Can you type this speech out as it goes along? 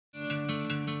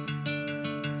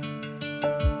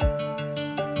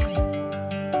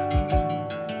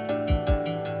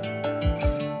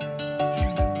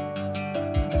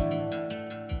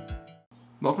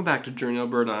Welcome back to Journey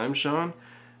Alberta. I'm Sean,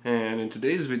 and in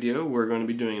today's video we're going to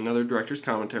be doing another director's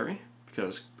commentary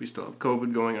because we still have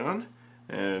COVID going on,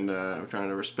 and we're trying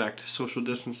to respect social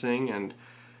distancing and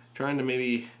trying to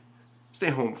maybe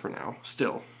stay home for now,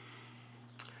 still.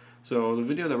 So the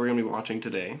video that we're going to be watching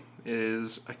today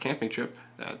is a camping trip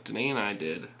that Danae and I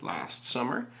did last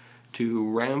summer to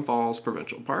Ram Falls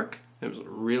Provincial Park. It was a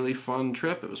really fun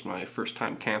trip. It was my first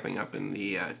time camping up in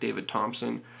the David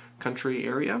Thompson country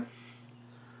area.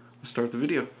 Let's start the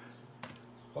video.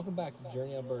 Welcome back to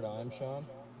Journey Alberta. I'm Sean.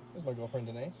 This is my girlfriend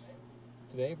Danae.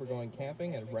 Today we're going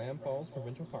camping at Ram Falls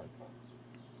Provincial Park.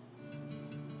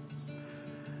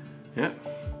 Yeah,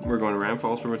 we're going to Ram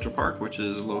Falls Provincial Park, which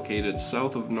is located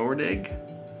south of Nordegg.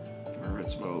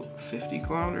 It's about 50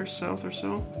 kilometers south or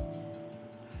so.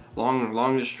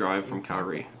 Longest drive from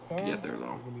Calgary to get there,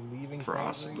 though. We're going to be leaving for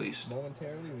us, Calgary at least.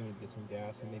 Momentarily, we need to get some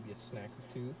gas and maybe a snack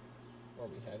or two before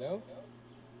we head out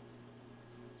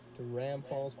to Ram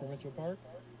Falls Provincial Park.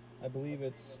 I believe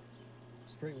it's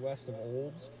straight west of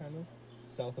Olds, kind of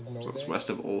south of Nordegg. So it's west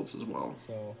of Olds as well.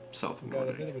 So south of we've got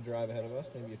Nordegg. a bit of a drive ahead of us,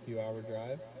 maybe a few-hour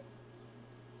drive.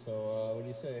 So what do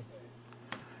you say?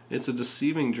 It's a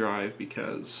deceiving drive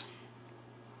because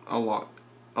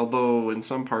although in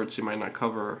some parts you might not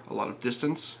cover a lot of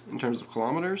distance in terms of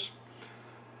kilometers,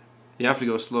 you have to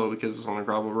go slow because it's on a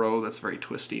gravel road that's very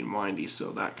twisty and windy,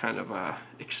 so that kind of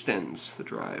extends the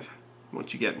drive.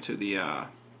 Once you get into the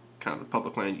kind of the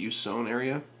public land use zone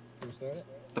area,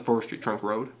 the forestry trunk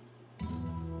road.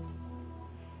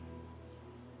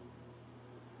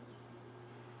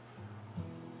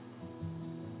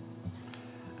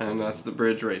 And that's the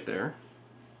bridge right there.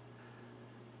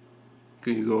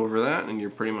 You go over that and you're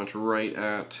pretty much right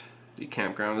at the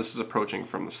campground. This is approaching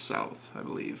from the south, I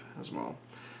believe, as well.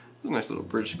 It's a nice little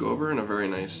bridge to go over and a very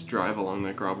nice drive along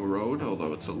that gravel road,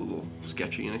 although it's a little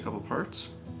sketchy in a couple parts.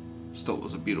 Still, it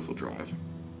was a beautiful drive.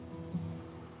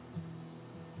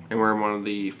 And we're in one of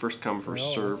the first come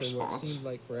first serve spots. What seemed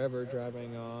like forever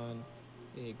driving on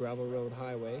a gravel road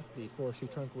highway, the forestry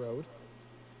trunk road.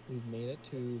 We've made it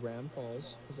to Ram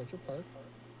Falls Provincial Park.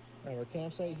 Now our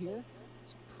campsite here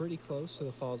is pretty close to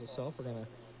the falls itself. We're gonna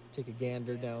take a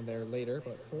gander down there later,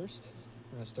 but first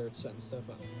we're gonna start setting stuff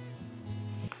up.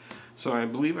 So I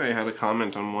believe I had a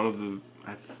comment on one of the,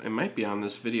 it might be on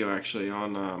this video actually,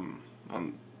 on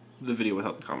the video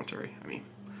without the commentary, I mean.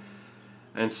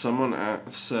 And someone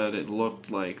said it looked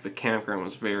like the campground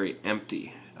was very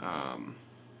empty.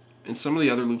 And some of the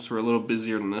other loops were a little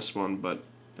busier than this one, but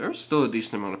there was still a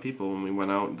decent amount of people when we went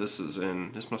out. This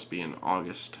must be in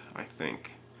August, I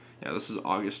think. Yeah, this is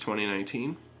August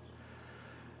 2019.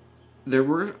 There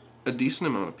were a decent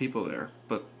amount of people there,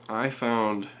 but I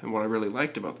found, and what I really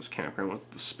liked about this campground was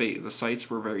the sites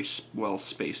were very well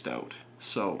spaced out.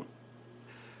 So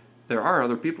there are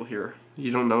other people here.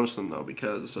 You don't notice them though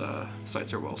because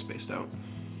sites are well spaced out.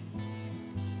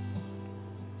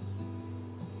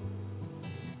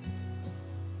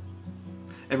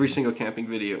 Every single camping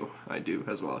video I do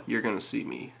as well, you're going to see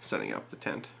me setting up the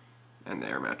tent and the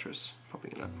air mattress,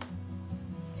 pumping it up.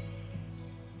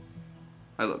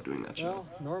 I love doing that shit. Well,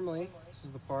 normally this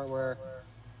is the part where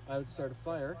I would start a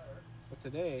fire, but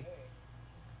today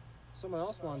someone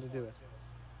else wanted to do it.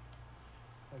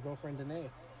 My girlfriend Danae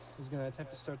is going to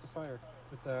attempt to start the fire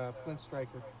with a flint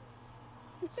striker.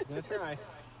 She's going to try.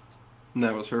 And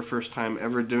that was her first time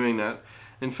ever doing that.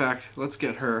 In fact, let's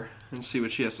get her and see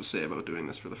what she has to say about doing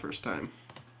this for the first time.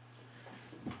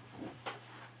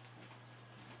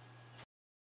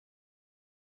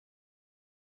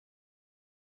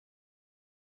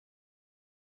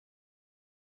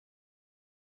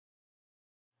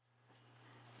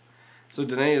 So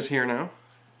Danae is here now.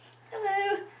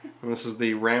 Hello. And this is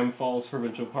the Ram Falls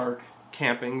Provincial Park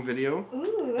camping video.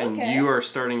 Ooh, okay. And you are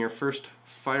starting your first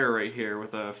fire right here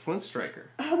with a flint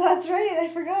striker. Oh, that's right.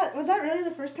 I forgot. Was that really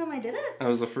the first time I did it? That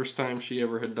was the first time she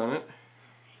ever had done it.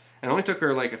 And it only took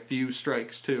her like a few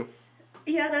strikes too.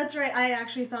 Yeah, that's right. I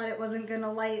actually thought it wasn't going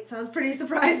to light, so I was pretty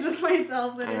surprised with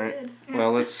myself that it did.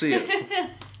 Well, let's see it. You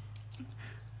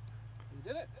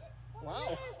did it. Wow.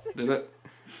 Yes. Did it?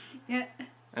 Yeah.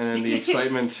 And then the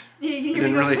excitement, we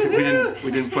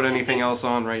didn't put anything else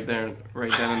on right then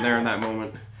and there in that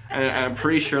moment. And I'm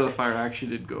pretty sure the fire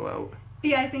actually did go out.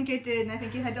 Yeah, I think it did, and I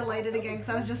think you had to light it again because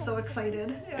I was just so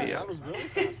excited. Yeah. That was really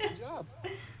fast. Good job.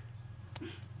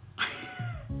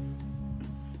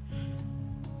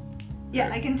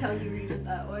 Yeah, I can tell you redid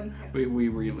that one. We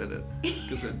relit it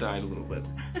because it died a little bit.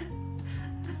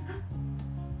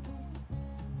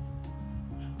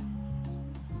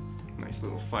 Nice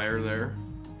little fire there.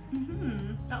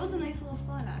 That was a nice little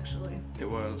spot, actually. It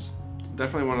was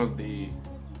definitely one of the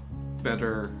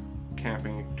better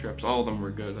camping trips. All of them were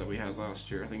good that we had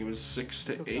last year. I think it was 6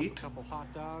 to 8. A couple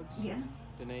hot dogs. Yeah.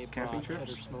 Danae Camping bought trips?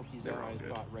 cheddar smokies. They're all I good.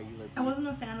 bought regular I wasn't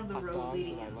a fan of the hot road dogs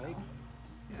leading that in I like. though.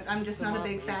 I'm just not a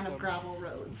big fan of gravel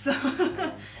roads, so I had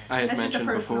that's just a mentioned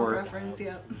personal before. reference.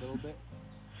 Yeah. A little bit,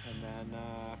 and then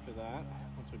after that,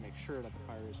 once we make sure that the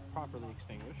fire is properly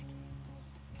extinguished,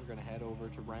 we're gonna head over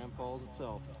to Ram Falls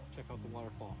itself. Check out the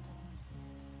waterfall.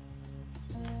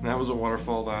 And that was a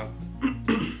waterfall that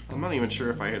I'm not even sure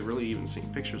if I had really even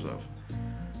seen pictures of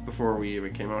before we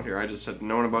even came out here. I just had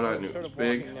known about it. I knew it was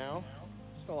big, Walking now,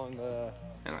 just along the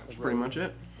and that's pretty much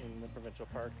it. in the provincial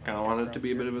park. Kind of wanted it to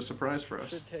be a bit of a surprise for us.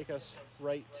 Should take us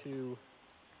right to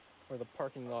where the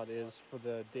parking lot is for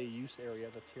the day use area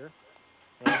that's here.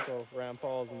 And also Ram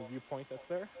Falls and the viewpoint that's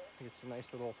there. I think it's a nice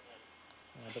little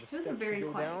bit of It was a steps very to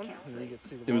go quiet down, campsite. and then you get to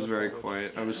see the It was very waterfall,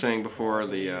 which- quiet. I was saying before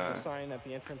There's the sign at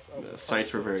the entrance of the park,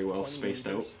 sites were so very it's well 20 spaced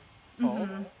out. meters tall.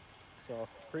 Mhm. So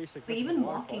pretty But significant even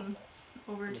waterfall. walking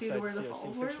over I'm to excited where to the see- I've seen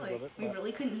falls were, pictures of like it, we but-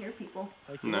 really couldn't hear people.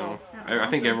 Like, you No, know, I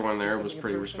think Awesome. everyone there See was something in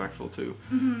pretty person? respectful too.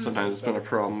 Mhm. Sometimes it's been a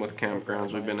problem with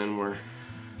campgrounds we've been in where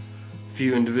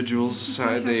few individuals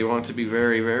decide they want to be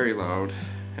very, very loud,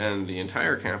 and the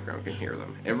entire campground can hear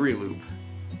them. Every loop.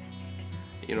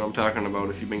 You know what I'm talking about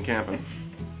if you've been camping.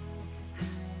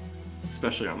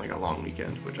 Especially on like a long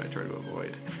weekend, which I try to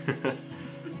avoid.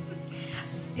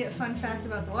 Yeah, fun fact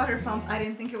about the water pump, I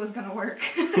didn't think it was gonna work.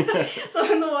 So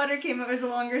when the water came, it was a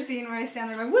longer scene where I stand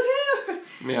there like, woohoo!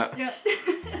 Yeah.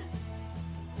 Yep.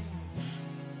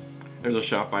 There's a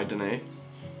shot by Danae.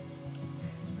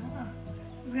 Ah,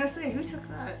 I was gonna say, who took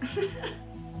that?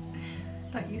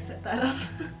 Thought you set that up.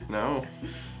 No.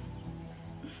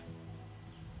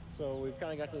 So we've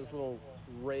kind of got to this little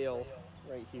rail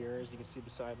right here, as you can see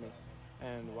beside me.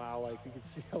 And wow, like we can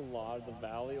see a lot of the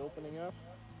valley opening up.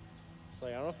 So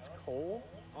like, I don't know if it's coal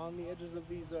on the edges of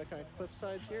these kind of cliff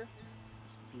sides here.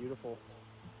 It's beautiful.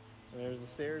 And there's the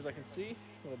stairs I can see,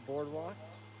 a little boardwalk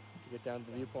to get down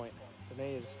to the viewpoint.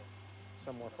 Danae is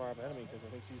somewhere far ahead of me because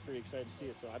I think she's pretty excited to see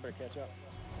it, so I better catch up.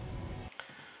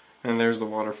 And there's the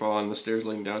waterfall and the stairs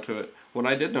leading down to it. What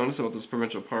I did notice about this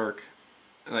provincial park,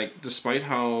 like despite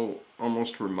how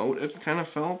almost remote it kind of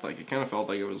felt like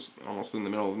it was almost in the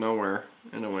middle of nowhere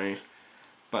in a way,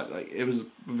 but like it was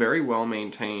very well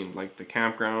maintained. Like the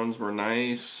campgrounds were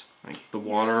nice, like the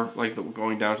water, like the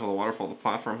going down to the waterfall, the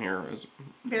platform here is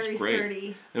Very great.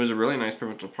 sturdy. It was a really nice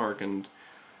provincial park, and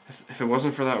if it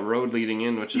wasn't for that road leading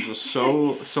in, which is just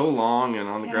so long and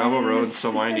on the gravel road and so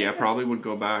windy, I probably would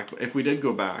go back. If we did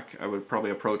go back, I would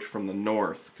probably approach from the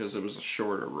north because it was a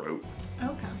shorter route.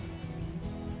 Okay.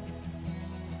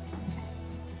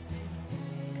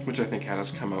 Which I think had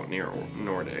us come out near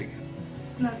Nordegg.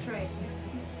 That's right.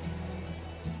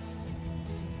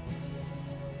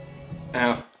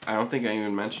 I don't think I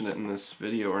even mentioned it in this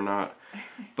video or not,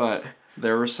 but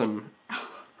there were some,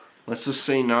 let's just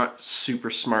say, not super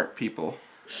smart people,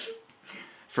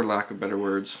 for lack of better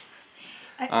words.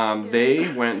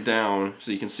 They went down,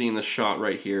 so you can see in the shot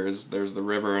right here, there's the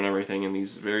river and everything, and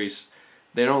these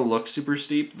they don't look super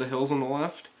steep, the hills on the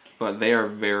left, but they are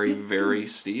very, very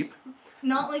steep.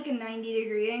 Not like a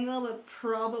 90-degree angle, but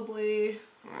probably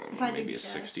Maybe a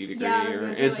 60-degree. Yeah, I was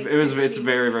gonna say, like, It's 60.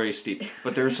 very, very steep.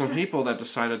 But there were some people that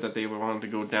decided that they wanted to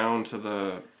go down to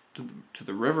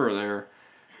the river there,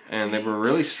 and they were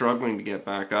really struggling to get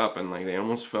back up, and like they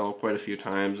almost fell quite a few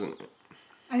times. And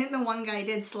I think the one guy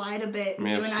did slide a bit, and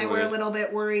May you have and I were a slid. little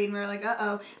bit worried, and we were like,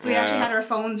 uh-oh. So we Yeah. actually had our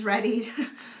phones ready.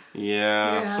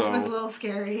 yeah, It was a little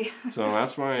scary. so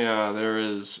that's why there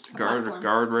is platform.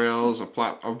 guardrails,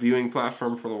 a viewing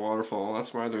platform for the waterfall.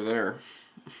 That's why they're there.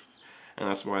 And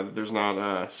that's why there's not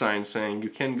a sign saying you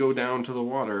can go down to the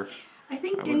water. I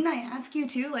think, didn't I ask you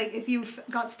too, like, if you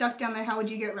got stuck down there, how would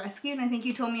you get rescued? And I think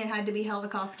you told me it had to be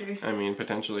helicopter. I mean,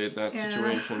 potentially at that Yeah.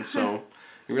 situation. So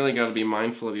you really got to be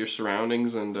mindful of your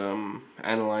surroundings and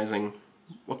analyzing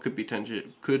what could be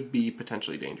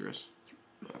potentially dangerous.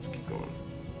 Let's keep going.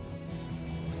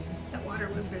 That water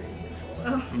was very beautiful,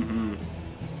 though. Mm-hmm.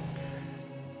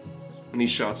 And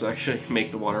these shots actually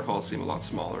make the waterfall seem a lot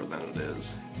smaller than it is.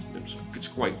 It's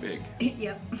quite big.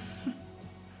 Yep.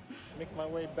 Making my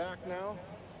way back now.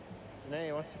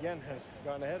 Danae, once again, has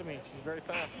gotten ahead of me. She's very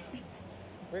fast.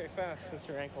 Very fast since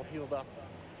her ankle healed up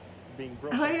from being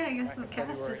broken. Oh yeah, I guess back the in cast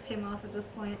February. just came off at this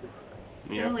point.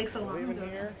 Yeah. Feels like so long Leaving ago.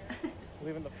 here,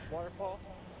 leaving the waterfall.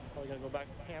 Probably gonna go back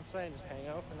to the campsite and just hang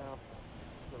out for now.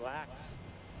 Just relax.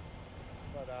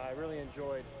 But I really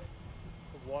enjoyed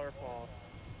the waterfall.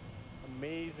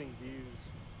 Amazing views.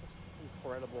 Just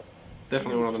incredible.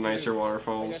 Definitely one of the nicer Like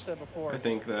waterfalls I said before, I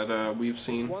think that we've it's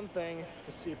seen. one thing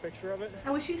to see a picture of it.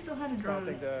 I wish you still had a It's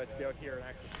another drone. thing to be out here and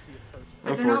actually see it first.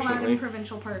 But they're not allowed Unfortunately. in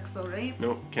provincial parks though, right?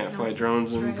 Nope, can't No, fly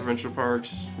drones in that's right. provincial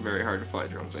parks. Very hard to fly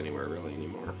drones anywhere really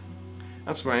anymore.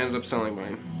 That's why I ended up selling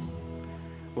mine.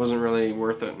 Wasn't really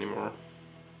worth it anymore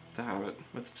to have it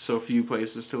with so few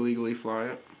places to legally fly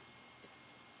it.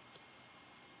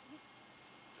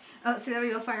 Oh, see, there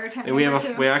we go, fire tent. And we number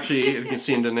have two. we actually, if you can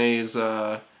see in Danae's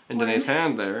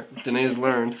hand there, Danae's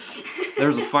learned.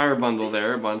 There's a fire bundle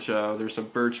there, there's some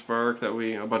birch bark a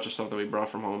bunch of stuff that we brought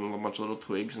from home, and a bunch of little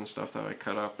twigs and stuff that I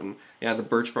cut up, and yeah, the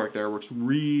birch bark there works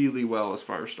really well as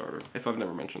fire starter. If I've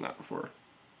never mentioned that before.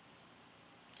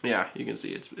 Yeah, you can see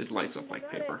it lights up like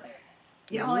paper.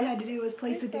 Yeah, all I had to do was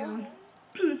place it down.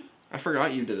 I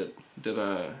forgot you did it. Did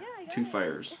 2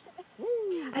 fires.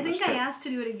 I think I asked to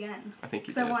do it again. I think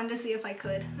you Because did. I wanted to see if I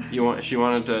could. She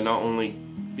wanted to not only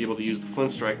be able to use the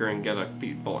flint striker and get a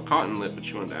ball of cotton lit, but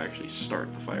she wanted to actually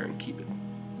start the fire and keep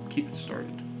it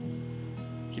started,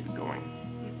 keep it going.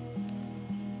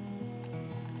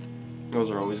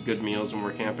 Those are always good meals when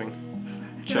we're camping.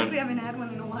 I feel like we haven't had one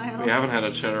in a while. We haven't had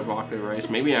a cheddar broccoli rice.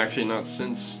 Maybe actually not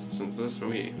since this, but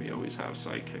we always have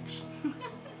sidekicks.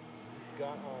 Got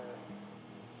our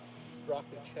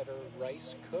broccoli cheddar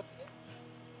rice cooked.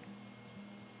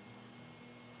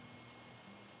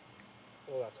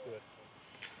 Oh, that's good.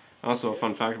 Also, a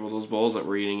fun fact about those bowls that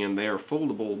we're eating in, they are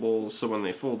foldable bowls, so when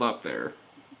they fold up, they're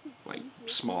like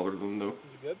smaller than Is it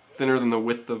good? thinner than the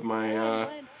width of my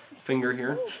finger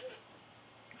here.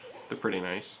 They're pretty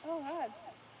nice. But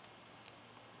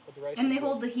the rice And is they good.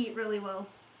 hold the heat really well.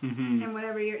 Mm-hmm. And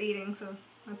whatever you're eating, so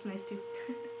that's nice too.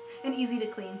 And easy to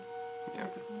clean. Yeah.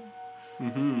 That's a bonus.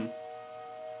 Mm-hmm.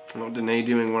 Well, Danae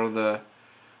doing one of the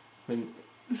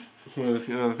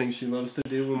things she loves to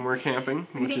do when we're camping,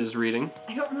 which is reading.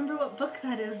 I don't remember what book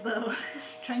that is though.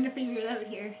 Trying to figure it out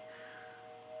here.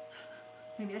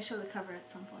 Maybe I show the cover at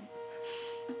some point.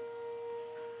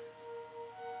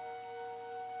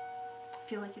 I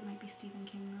feel like it might be Stephen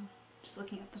King though. Just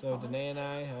looking at the So font. Danae and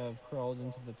I have crawled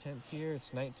into the tent here.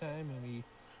 It's nighttime, maybe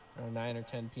around 9 or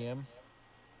 10 p.m.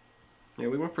 Yeah,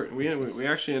 we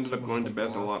actually ended up going to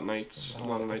bed a lot of nights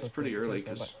pretty early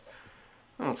because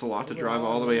it's a lot to drive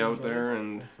all the way out there,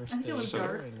 and I think it was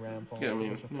dark. in Ram Falls yeah, I mean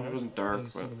Provincial it Park. wasn't dark, You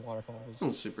see but the waterfall it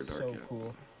wasn't super dark so yet.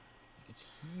 cool. It's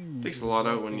huge. Takes a It's lot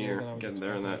way out when bigger you're than I was getting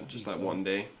there in expecting it that to just be, that so one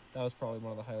day. That was probably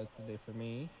one of the highlights of the day for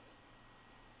me.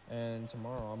 And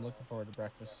tomorrow, I'm looking forward to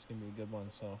breakfast. It's gonna be a good one.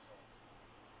 So,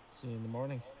 see you in the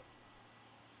morning.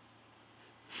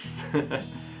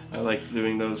 I like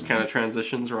doing those kind of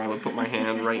transitions where I would put my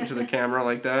hand right into the camera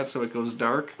like that so it goes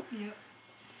dark. Yep.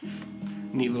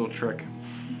 Neat little trick.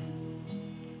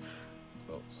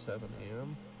 About 7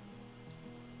 a.m.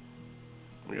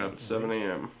 We got up at 7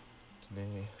 a.m.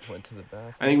 Today went to the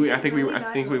bathroom. I think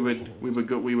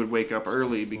we would wake up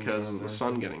early because of the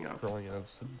sun getting up.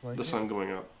 The sun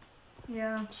going up.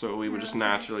 Yeah. So we would just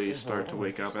naturally start to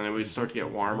wake up, and it would start to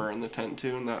get warmer in the tent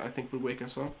too, and that I think would wake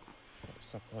us up.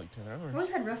 Slept for like 10 I hours. always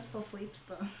had restful sleeps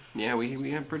though. Yeah,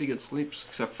 we had pretty good sleeps,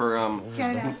 except for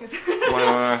Can't ask us.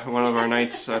 one of our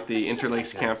nights at the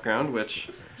Interlakes campground, which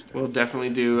we'll definitely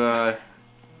do a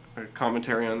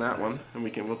commentary on that one, and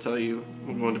we'll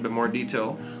go into a bit more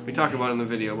detail. We talk about it in the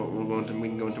video, but we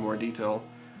can go into more detail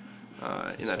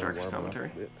in that darkest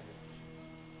commentary.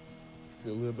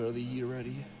 Feel a little bit of the heat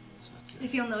already.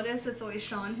 If you'll notice, it's always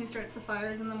Sean who starts the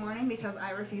fires in the morning because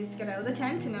I refuse to get out of the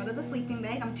tent and out of the sleeping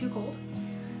bag. I'm too cold.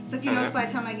 So if you notice, by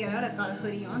the time I get out, I've got a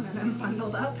hoodie on and I'm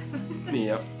bundled up.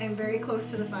 Yep. And very close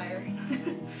to the fire.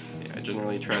 Yeah, I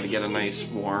generally try to get a nice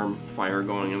warm fire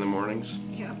going in the mornings.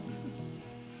 Yep.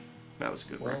 That was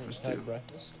good breakfast too.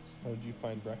 Breakfast. How did you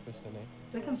find breakfast, Danae?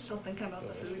 I think I'm still thinking about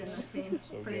the food in this scene.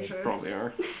 So Pretty good. sure. Probably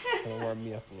are. It's gonna warm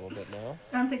me up a little bit now.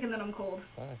 I'm thinking that I'm cold.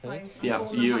 I think. Like, I'm Yeah, cold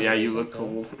so and hungry. you look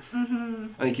cold. Mm-hmm.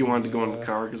 I think you wanted to go in the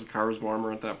car because the car was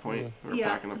warmer at that point. We were Yeah.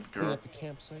 packing up the Clean car. up the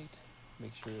campsite.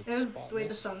 Make sure it's It was spotless. the way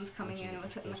the sun's coming Which in. is It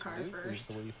was hitting the supposed car to do. Here's first.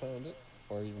 the way you found it,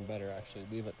 or even better, actually,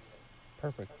 leave it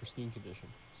perfect, pristine condition.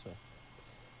 So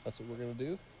that's what we're gonna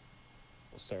do.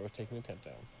 We'll start with taking the tent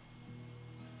down.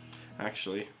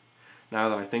 Actually, now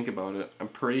that I think about it, I'm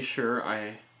pretty sure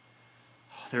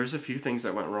there's a few things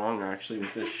that went wrong actually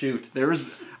with this shoot.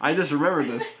 I just remembered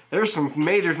this. There's some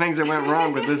major things that went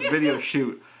wrong with this video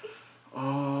shoot.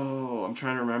 Oh, I'm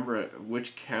trying to remember it.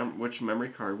 Which memory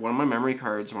card? One of my memory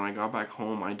cards, when I got back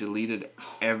home, I deleted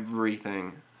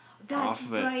everything That's off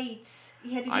of it. right.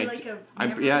 You had to do like a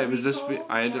Yeah, it was this. recall?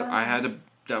 I had Yeah.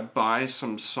 to buy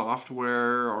some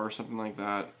software or something like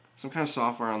that. Some kind of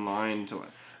software online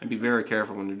and be very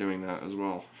careful when you're doing that as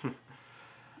well.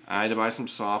 I had to buy some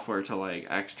software to like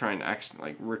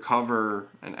recover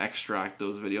and extract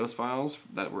those videos files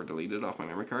that were deleted off my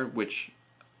memory card, which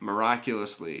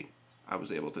miraculously I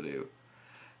was able to do.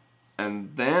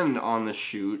 And then on the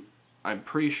shoot, I'm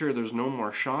pretty sure there's no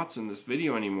more shots in this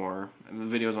video anymore, and the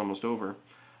video's almost over,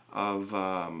 of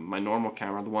my normal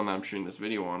camera, the one that I'm shooting this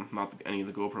video on, not any of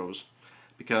the GoPros,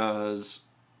 because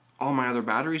all my other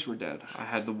batteries were dead. I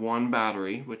had the one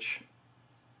battery, which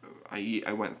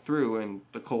I went through, and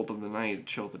the cold of the night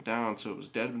chilled it down, so it was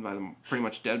dead by pretty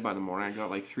much dead by the morning. I got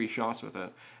like 3 shots with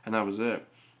it, and that was it.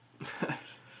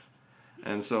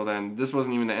 And so then, this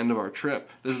wasn't even the end of our trip.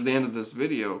 This is the end of this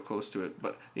video, close to it.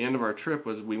 But the end of our trip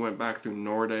was we went back through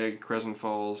Nordegg, Crescent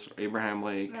Falls, Abraham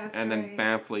Lake, and then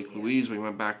Banff Lake Louise. We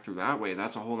went back through that way.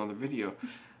 That's a whole other video,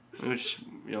 which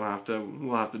we'll have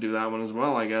to do that one as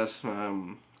well, I guess,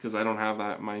 because I don't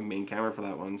have my main camera for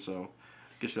that one. So,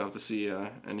 guess you'll have to see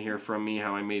and hear from me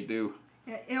how I made do.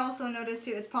 It also noticed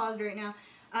too. It's paused right now.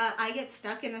 I get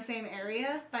stuck in the same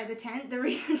area by the tent. The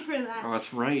reason for that. Oh,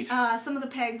 that's right. Some of the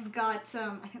pegs got,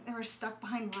 I think they were stuck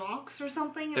behind rocks or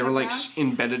something. They were like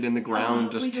embedded in the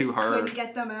ground, just too hard. We couldn't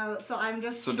get them out, so I'm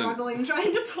just struggling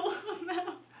trying to pull them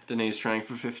out. Danae's trying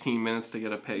for 15 minutes to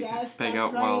get a peg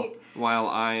out right. while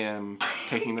I am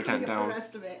taking the tent down, the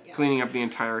rest of it, cleaning up the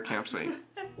entire campsite.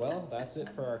 Well, that's it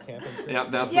for our camping trip. Yeah,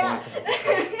 that's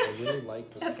I really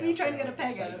like this. That's me trying to get a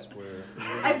peg out.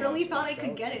 I really thought I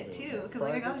could get it too, because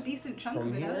like, I got a decent chunk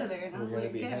of it out of there, and I was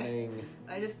like, yeah.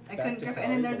 I couldn't grip it.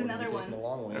 And then there's another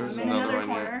one. There's in another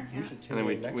corner. Yeah. And then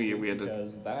we had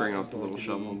to bring out the little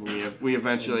shovel. We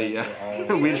eventually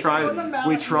we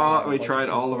tried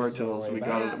all of our tools. We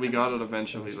got it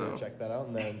eventually though. Check that out,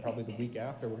 and then probably the week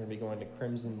after we're going to be going to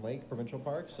Crimson Lake Provincial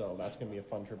Park, so that's going to be a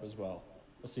fun trip as well.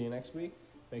 We'll see you next week.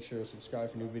 Make sure to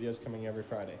subscribe for new videos coming every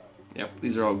Friday. Yep,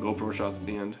 these are all GoPro shots at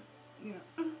the end. Yeah.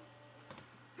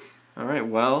 Alright,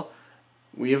 well,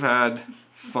 we have had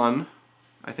fun,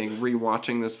 I think,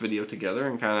 rewatching this video together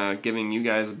and kind of giving you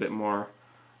guys a bit more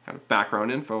kind of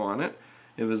background info on it.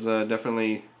 It was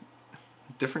definitely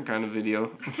a different kind of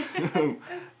video,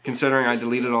 considering I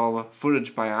deleted all the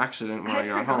footage by accident when I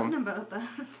got home. I'd forgotten about that.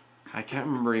 I can't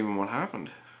remember even what happened.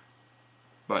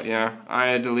 But yeah,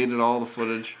 I deleted all the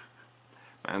footage.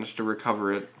 Managed to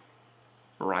recover it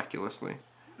miraculously.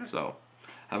 So,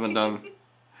 I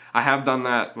have done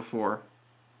that before.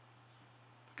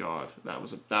 God, that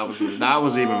was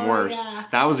even worse. Yeah.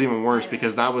 That was even worse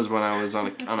because that was when I was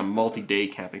on a multi-day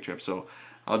camping trip. So,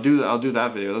 I'll do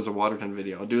that video. There's a Waterton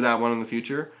video. I'll do that one in the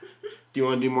future. Do you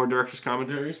want to do more director's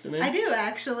commentaries, Danae? I do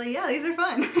actually. Yeah, these are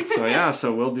fun.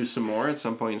 So we'll do some more at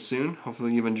some point soon.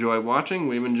 Hopefully you've enjoyed watching.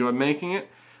 We've enjoyed making it.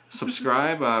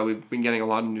 Subscribe. We've been getting a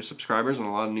lot of new subscribers and a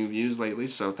lot of new views lately,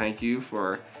 so thank you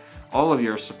for all of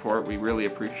your support. We really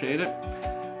appreciate it.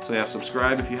 So yeah,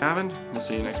 subscribe if you haven't. We'll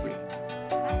see you next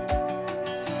week.